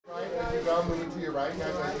go. Moving to your right,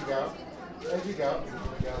 guys. As you go. As you go. There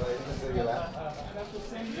you go, ladies. To your left.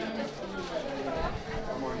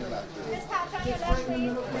 One more on your left.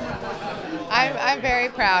 I'm very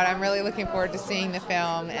proud. I'm really looking forward to seeing the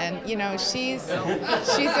film, and you know, she's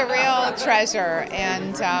a real treasure,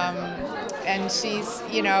 and she's,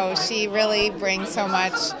 you know, she really brings so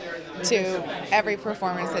much to every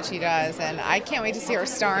performance that she does, and I can't wait to see her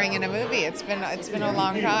starring in a movie. It's been a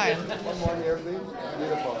long time. One more here, please.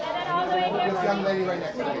 Beautiful. This young lady right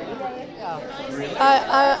next to you.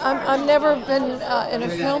 I've never been in a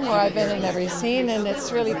film where I've been in every scene, and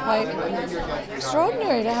it's really quite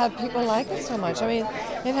extraordinary to have people like it so much. I mean,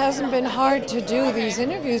 it hasn't been hard to do these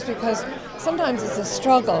interviews because sometimes it's a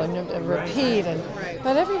struggle and a repeat,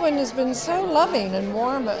 but everyone has been so loving and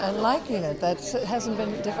warm and liking it that it hasn't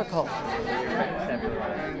been difficult.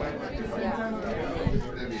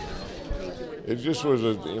 It just was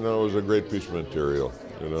it was a great piece of material,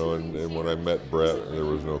 and when I met Brett, there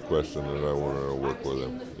was no question that I wanted to work with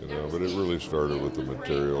him, but it really started with the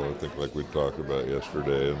material, I think, like we talked about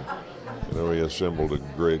yesterday, and we assembled a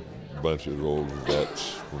great bunch of old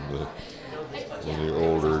vets from the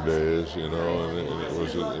older days, and it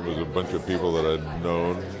was a bunch of people that I'd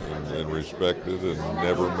known and respected and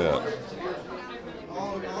never met.